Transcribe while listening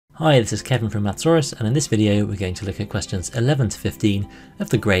Hi, this is Kevin from Mathsaurus, and in this video we're going to look at questions 11 to 15 of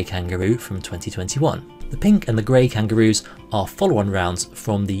the Grey Kangaroo from 2021. The pink and the grey kangaroos are follow-on rounds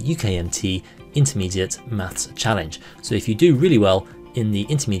from the UKMT Intermediate Maths Challenge. So if you do really well in the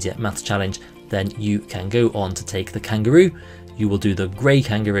Intermediate Maths Challenge, then you can go on to take the Kangaroo. You will do the Grey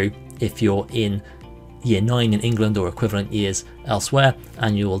Kangaroo if you're in Year 9 in England or equivalent years elsewhere,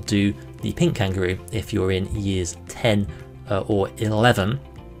 and you will do the Pink Kangaroo if you're in Years 10 or 11.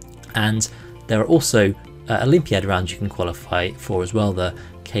 And there are also Olympiad rounds you can qualify for as well, the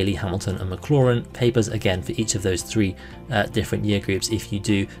Cayley, Hamilton and Maclaurin papers, again for each of those three different year groups if you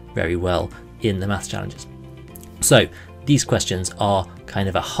do very well in the maths challenges. So these questions are kind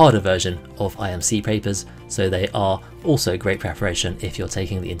of a harder version of IMC papers, so they are also great preparation if you're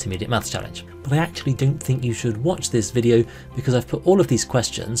taking the Intermediate Maths Challenge. But I actually don't think you should watch this video because I've put all of these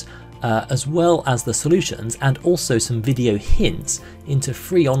questions as well as the solutions and also some video hints into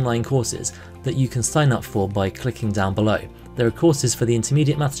free online courses that you can sign up for by clicking down below. There are courses for the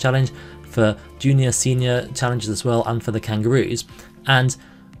Intermediate Maths Challenge, for junior, senior challenges as well, and for the Kangaroos, and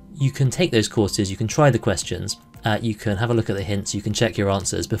you can take those courses, you can try the questions, you can have a look at the hints, you can check your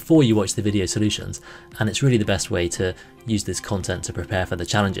answers before you watch the video solutions, and it's really the best way to use this content to prepare for the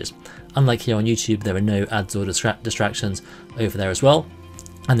challenges. Unlike here on YouTube, there are no ads or distractions over there as well.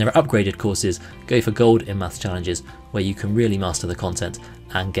 And there are upgraded courses, Go for Gold in Maths Challenges, where you can really master the content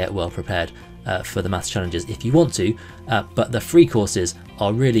and get well prepared for the Maths Challenges if you want to, but the free courses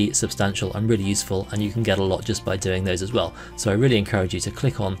are really substantial and really useful, and you can get a lot just by doing those as well. So I really encourage you to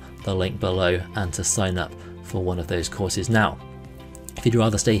click on the link below and to sign up for one of those courses now. If you'd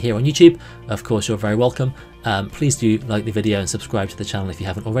rather stay here on YouTube, of course you're very welcome. Please do like the video and subscribe to the channel if you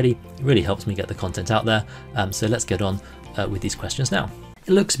haven't already. It really helps me get the content out there. So let's get on with these questions now.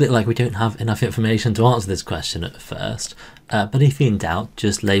 It looks a bit like we don't have enough information to answer this question at first, but if in doubt,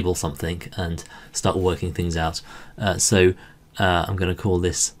 just label something and start working things out. So I'm going to call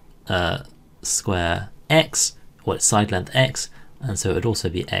this square x, or its side length x, and so it would also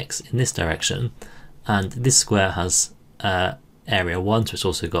be x in this direction. And this square has area 1, so it's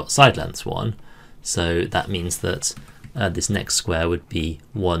also got side lengths 1, so that means that this next square would be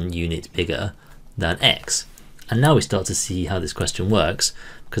 1 unit bigger than x. And now we start to see how this question works,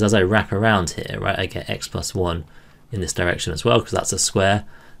 because as I wrap around here, right, I get x plus 1 in this direction as well, because that's a square,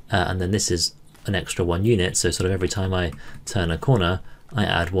 and then this is an extra 1 unit, so sort of every time I turn a corner, I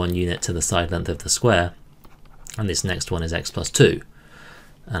add 1 unit to the side length of the square, and this next one is x plus 2.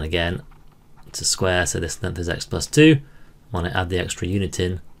 And again, it's a square, so this length is x plus 2. When I add the extra unit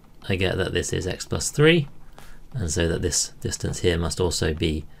in, I get that this is x plus 3, and so that this distance here must also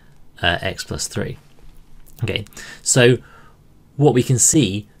be x plus 3. Okay, so what we can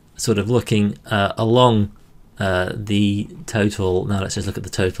see, sort of looking along the total, now let's just look at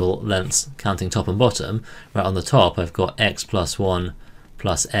the total lengths, counting top and bottom. Right on the top, I've got x plus 1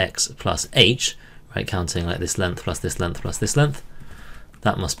 plus x plus h, right, counting like this length plus this length plus this length.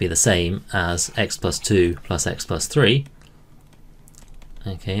 That must be the same as x plus 2 plus x plus 3.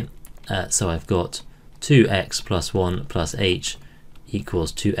 Okay, so I've got 2x plus 1 plus h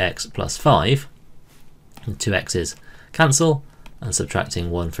equals 2x plus 5. And 2 x's cancel, and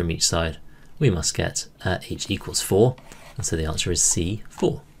subtracting 1 from each side, we must get h equals 4, and so the answer is C,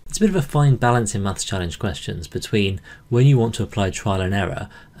 4. It's a bit of a fine balance in maths challenge questions between when you want to apply trial and error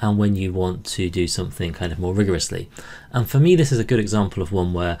and when you want to do something kind of more rigorously. And for me, this is a good example of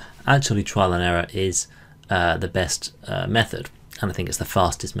one where actually trial and error is the best method, and I think it's the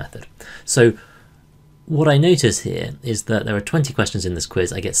fastest method. So what I notice here is that there are 20 questions in this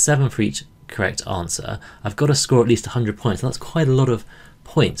quiz. I get 7 for each correct answer. I've got to score at least 100 points, and that's quite a lot of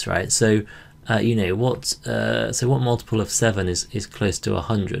points, right? So you know what? So what multiple of 7 is close to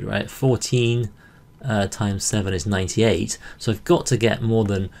 100, right? 14 times 7 is 98. So I've got to get more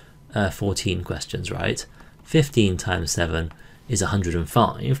than 14 questions right. 15 times 7 is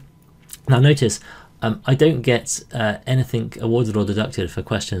 105. Now notice I don't get anything awarded or deducted for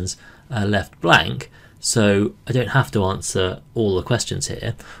questions left blank. So I don't have to answer all the questions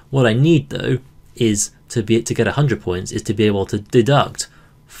here. What I need though is to get 100 points is to be able to deduct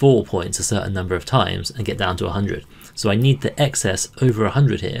 4 points a certain number of times and get down to 100. So I need the excess over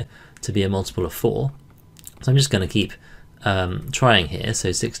 100 here to be a multiple of 4. So I'm just going to keep trying here.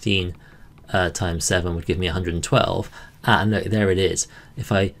 So 16 times 7 would give me 112. And look, there it is.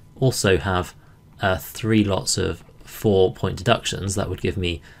 If I also have 3 lots of 4-point deductions, that would give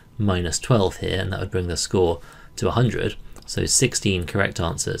me minus 12 here, and that would bring the score to 100. So 16 correct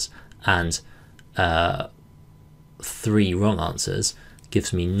answers and 3 wrong answers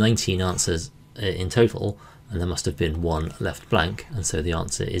gives me 19 answers in total, and there must have been one left blank, and so the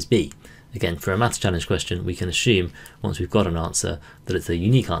answer is B. Again, for a maths challenge question, we can assume once we've got an answer that it's a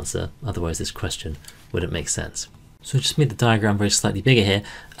unique answer, otherwise this question wouldn't make sense. So I just made the diagram very slightly bigger here.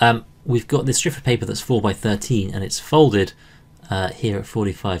 We've got this strip of paper that's 4 by 13 and it's folded here at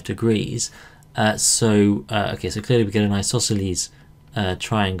 45 degrees. Okay, so clearly we get an isosceles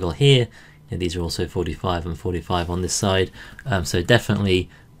triangle here. These are also 45 and 45 on this side. So definitely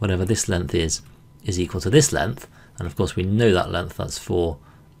whatever this length is equal to this length. And of course we know that length, that's 4,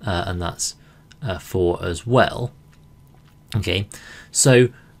 and that's 4 as well. Okay, so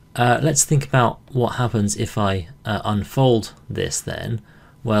let's think about what happens if I unfold this then.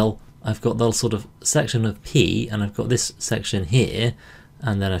 Well, I've got the sort of section of P, and I've got this section here,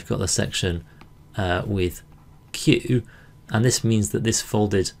 and then I've got the section with Q, and this means that this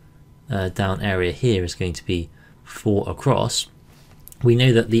folded down area here is going to be 4 across. We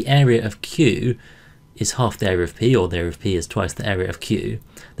know that the area of Q is half the area of P, or the area of P is twice the area of Q.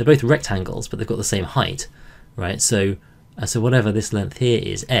 They're both rectangles, but they've got the same height, right? So whatever this length here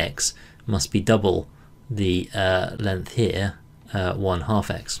is, x, must be double the length here, 1/2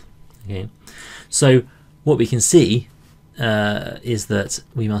 x. Okay, so what we can see is that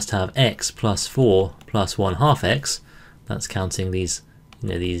we must have x plus 4 plus 1/2 x. That's counting these,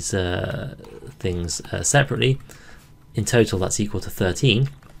 things separately. In total, that's equal to 13.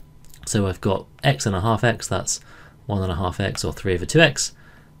 So I've got x and 1/2 x. That's 1.5 x, or 3 over 2x.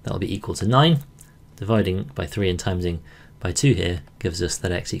 That'll be equal to 9. Dividing by 3 and timesing by 2 here gives us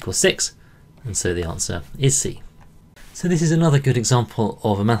that x equals 6, and so the answer is C. So this is another good example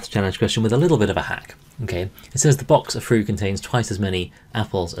of a maths challenge question with a little bit of a hack. Okay, it says the box of fruit contains twice as many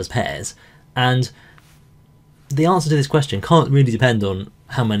apples as pears, and the answer to this question can't really depend on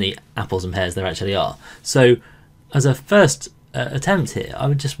how many apples and pears there actually are. So as a first attempt here, I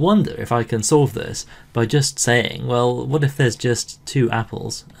would just wonder if I can solve this by just saying, well, what if there's just 2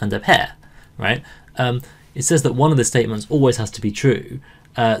 apples and a pear, right? It says that one of the statements always has to be true,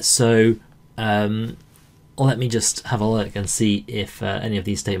 let me just have a look and see if any of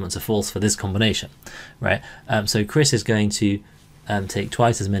these statements are false for this combination, right? So Chris is going to take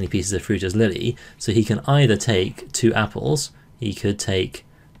twice as many pieces of fruit as Lily, so he can either take 2 apples, he could take,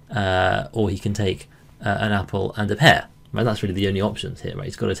 or he can take an apple and a pear, right? That's really the only options here, right?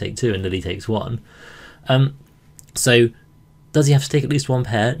 He's got to take 2 and Lily takes 1. So does he have to take at least 1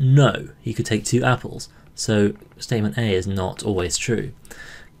 pear? No, he could take 2 apples. So statement A is not always true.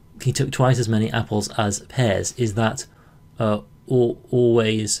 He took twice as many apples as pears. Is that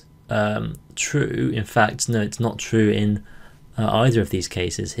always true? In fact, no, it's not true in either of these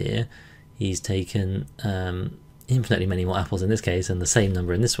cases here. He's taken infinitely many more apples in this case and the same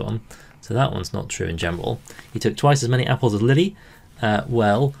number in this one. So that one's not true in general. He took twice as many apples as Lily.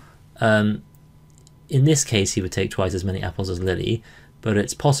 In this case, he would take twice as many apples as Lily, but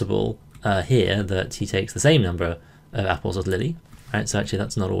it's possible here that he takes the same number of apples as Lily. Right, so actually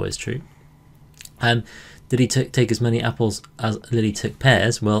that's not always true. Did he take as many apples as Lily took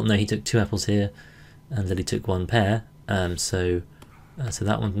pears? Well, no, he took 2 apples here and Lily took 1 pear, so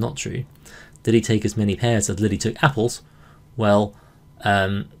that one's not true. Did he take as many pears as Lily took apples? Well,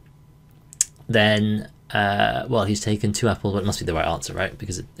 he's taken 2 apples, but it must be the right answer, right?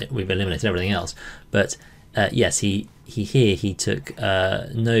 Because we've eliminated everything else. But yes, he took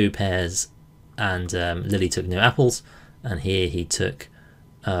no pears and Lily took no apples. And here he took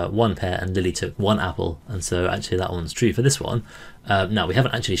 1 pear and Lily took 1 apple, and so actually that one's true for this one. Now we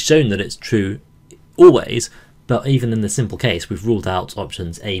haven't actually shown that it's true always, but even in the simple case we've ruled out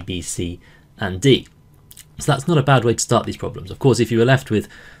options A, B, C and D. So that's not a bad way to start these problems. Of course, if you were left with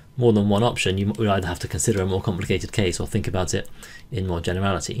more than one option, you would either have to consider a more complicated case or think about it in more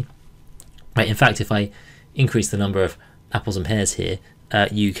generality. Right, in fact, if I increase the number of apples and pears here,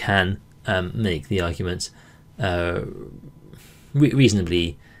 you can make the argument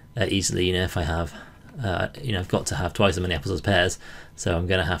reasonably easily. If I have, I've got to have twice as many apples as pears, so I'm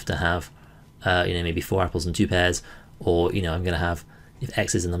going to have, maybe 4 apples and 2 pears, or I'm going to have, if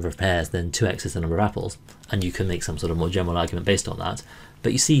x is the number of pears, then 2x is the number of apples, and you can make some sort of more general argument based on that.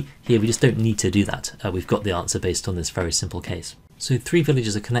 But you see here, we just don't need to do that. We've got the answer based on this very simple case. So 3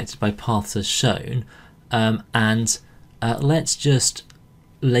 villages are connected by paths as shown, and let's just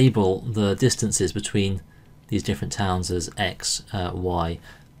label the distances between these different towns as x, y,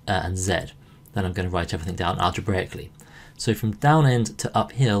 and z. Then I'm going to write everything down algebraically. So from down end to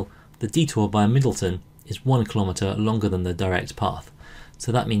uphill, the detour by Middleton is 1 kilometre longer than the direct path.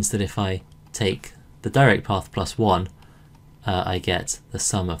 So that means that if I take the direct path plus 1, I get the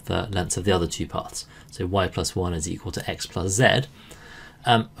sum of the lengths of the other 2 paths. So y plus 1 is equal to x plus z.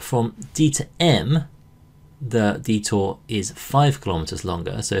 From D to M, the detour is 5 kilometers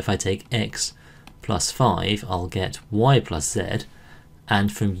longer. So if I take x plus 5, I'll get y plus z.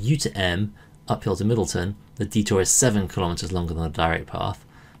 And from U to M, uphill to Middleton, the detour is 7 kilometers longer than the direct path.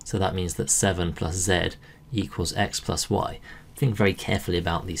 So that means that 7 plus z equals x plus y. Think very carefully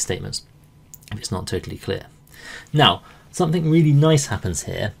about these statements if it's not totally clear. Now, something really nice happens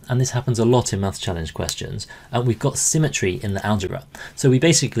here, and this happens a lot in maths challenge questions. We've got symmetry in the algebra. So we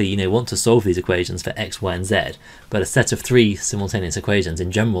basically, want to solve these equations for x, y, and z, but a set of 3 simultaneous equations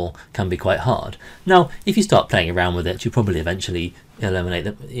in general can be quite hard. Now, if you start playing around with it, you'll probably eventually eliminate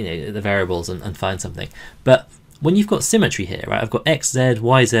the variables and find something. But when you've got symmetry here, right? I've got x, z,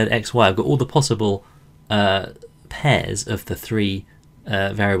 y, z, x, y. I've got all the possible pairs of the 3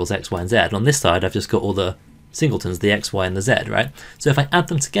 variables x, y, and z. And on this side, I've just got all the singletons, the x, y, and the z, right? So if I add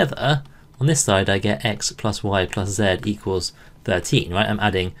them together, on this side I get x plus y plus z equals 13, right? I'm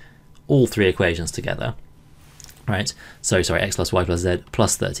adding all 3 equations together, right? So sorry, x plus y plus z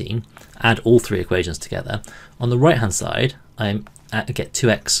plus 13. Add all 3 equations together. On the right hand side, I get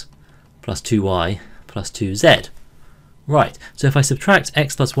 2x plus 2y plus 2z. Right, so if I subtract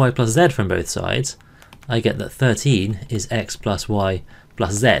x plus y plus z from both sides, I get that 13 is x plus y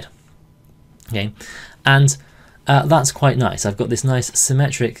plus z. Okay, and that's quite nice. I've got this nice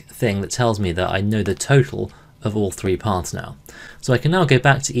symmetric thing that tells me that I know the total of all 3 paths now. So I can now go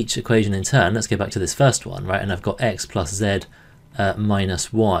back to each equation in turn. Let's go back to this first one, right? And I've got x plus z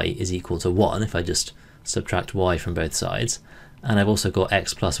minus y is equal to 1 if I just subtract y from both sides. And I've also got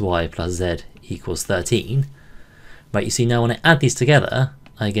x plus y plus z equals 13. Right, you see now when I add these together,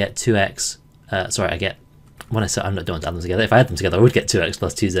 I get 2x, I'm not doing to add them together. If I add them together, I would get 2x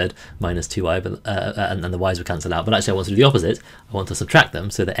plus 2z minus 2y, but, and the y's would cancel out. But actually I want to do the opposite. I want to subtract them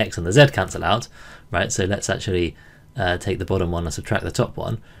so the x and the z cancel out, right? So let's actually take the bottom one and subtract the top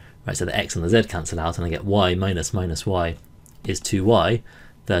one, right? So the x and the z cancel out, and I get y minus y is 2y.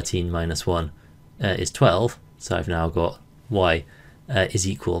 13 minus 1 is 12. So I've now got y is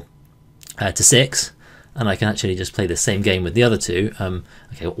equal to 6. And I can actually just play the same game with the other 2.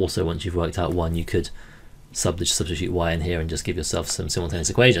 Okay, also once you've worked out 1, you could substitute y in here and just give yourself some simultaneous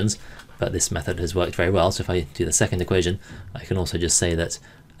equations, but this method has worked very well. So if I do the second equation, I can also just say that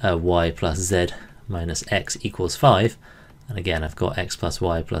y plus z minus x equals 5, and again I've got x plus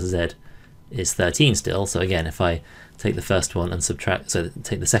y plus z is 13 still. So again, if I take the first one and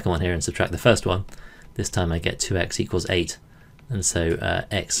take the second one here and subtract the first one, this time I get 2x equals 8, and so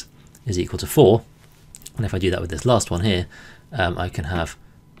x is equal to 4. And if I do that with this last one here, I can have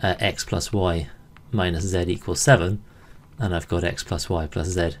x plus y minus z equals 7, and I've got x plus y plus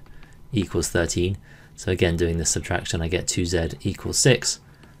z equals 13. So again, doing this subtraction, I get 2z equals 6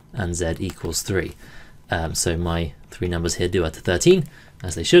 and z equals 3. So my 3 numbers here do add to 13,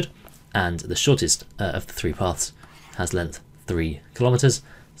 as they should, and the shortest of the 3 paths has length 3 kilometers,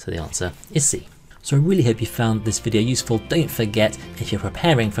 so the answer is C. So I really hope you found this video useful. Don't forget, if you're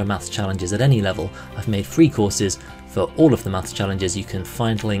preparing for maths challenges at any level, I've made free courses for all of the maths challenges. You can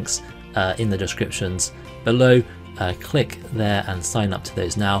find links in the descriptions below. Click there and sign up to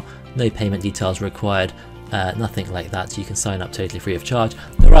those now. No payment details required, nothing like that. You can sign up totally free of charge.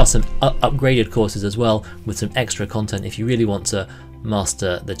 There are some upgraded courses as well with some extra content. If you really want to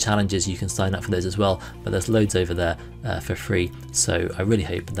master the challenges, you can sign up for those as well, but there's loads over there for free. So I really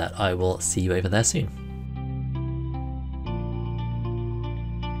hope that I will see you over there soon.